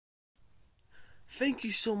Thank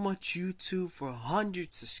you so much, YouTube, for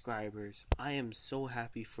 100 subscribers. I am so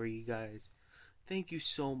happy for you guys. Thank you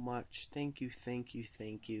so much. Thank you, thank you,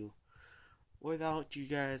 thank you. Without you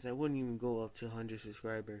guys, I wouldn't even go up to 100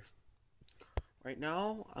 subscribers. Right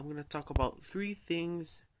now, I'm going to talk about 3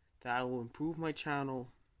 things that will improve my channel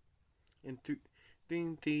and 3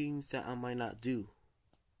 things that I might not do.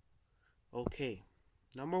 Okay,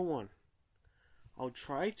 number 1. I'll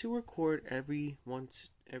try to record every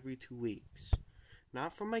 2 weeks.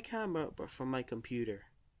 Not from my camera, but from my computer.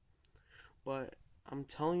 But I'm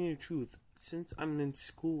telling you the truth. Since I'm in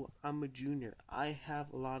school, I'm a junior. I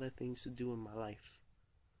have a lot of things to do in my life.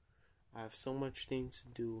 I have so much things to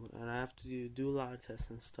do, and I have to do a lot of tests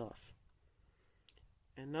and stuff.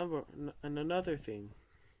 And another thing,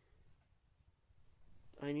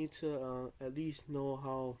 I need to at least know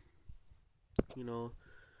how, know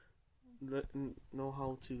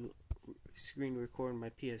how to screen record my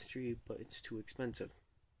PS3, but it's too expensive.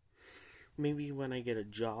 Maybe when I get a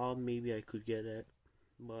job, maybe I could get it,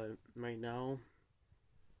 but right now,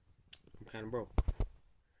 I'm kind of broke.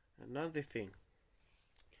 Another thing,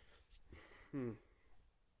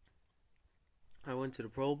 I went to the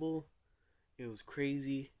Pro Bowl. It was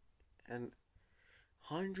crazy, and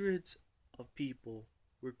hundreds of people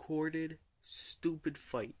recorded stupid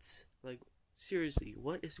fights. Like, seriously,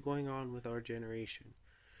 what is going on with our generation?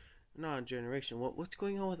 Not generation. What's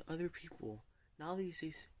going on with other people? Now these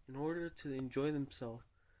days, in order to enjoy themselves,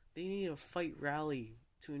 they need a fight rally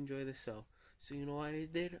to enjoy themselves. So you know what I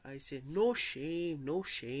did? I said, no shame, no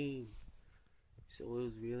shame. So it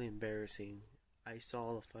was really embarrassing. I saw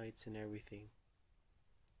all the fights and everything.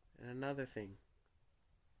 And another thing,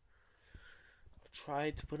 I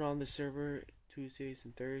tried to put on the server Tuesdays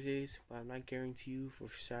and Thursdays, but I'm not guaranteeing you for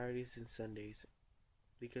Saturdays and Sundays,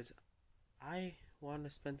 because I want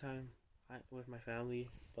to spend time with my family.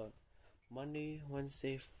 But Monday,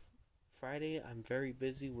 Wednesday, Friday, I'm very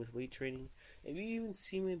busy with weight training. If you even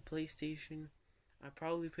see me in PlayStation, I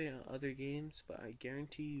probably play on other games, but I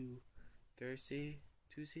guarantee you Tuesday,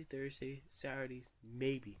 Thursday, Saturdays,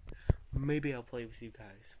 maybe I'll play with you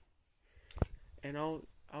guys. And I'll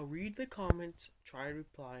read the comments, try to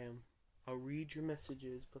reply them. I'll read your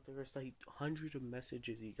messages, but there's like hundreds of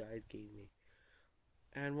messages you guys gave me.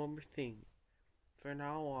 And one more thing, from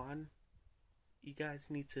now on, you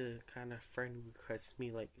guys need to kind of friend request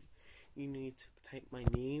me. Like, you need to type my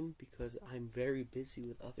name, because I'm very busy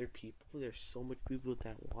with other people. There's so much people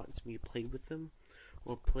that wants me to play with them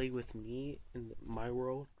or play with me in my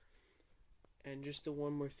world. And just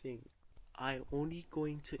one more thing, I'm only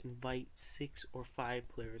going to invite 6 or 5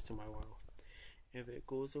 players to my world. If it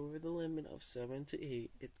goes over the limit of 7 to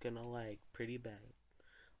 8, it's gonna lag pretty bad.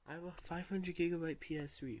 I have a 500 gigabyte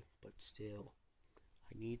PS3, but still,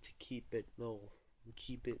 I need to keep it low.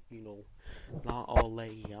 Keep it, not all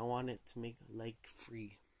laggy. I want it to make lag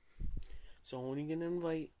free. So I'm only gonna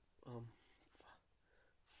invite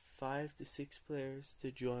 5 to 6 players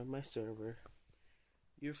to join my server.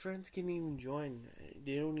 Your friends can even join.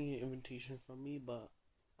 They don't need an invitation from me, but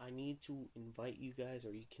I need to invite you guys,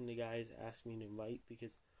 or you can the guys ask me to invite,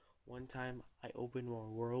 because one time I opened my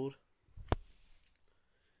world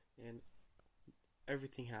and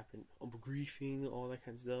everything happened. Griefing, all that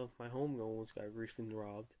kind of stuff. My home almost got griefed and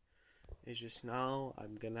robbed. It's just now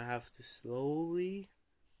I'm gonna have to slowly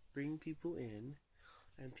bring people in,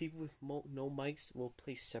 and people with no mics will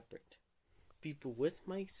play separate. People with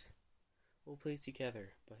mics will play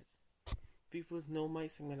together, but people with no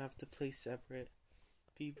mics, I'm gonna have to play separate.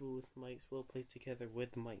 People with mics will play together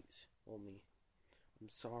with mics only. I'm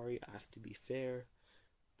sorry, I have to be fair.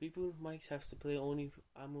 People with mics have to play only.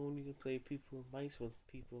 I'm only gonna play people with mics with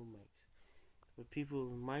people with mics. With people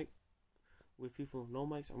with no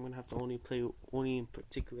mics, I'm gonna have to only play in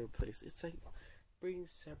particular place. It's like bringing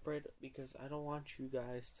separate, because I don't want you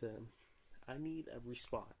guys to. I need a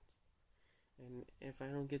response, and if I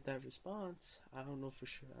don't get that response, I don't know for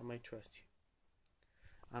sure I might trust you.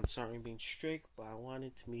 I'm sorry I'm being strict, but I want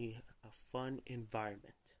it to be a fun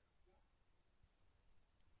environment.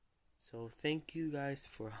 So thank you guys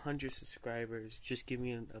for 100 subscribers. Just give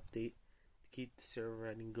me an update to keep the server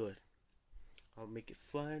running good. I'll make it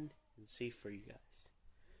fun and safe for you guys.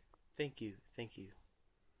 Thank you.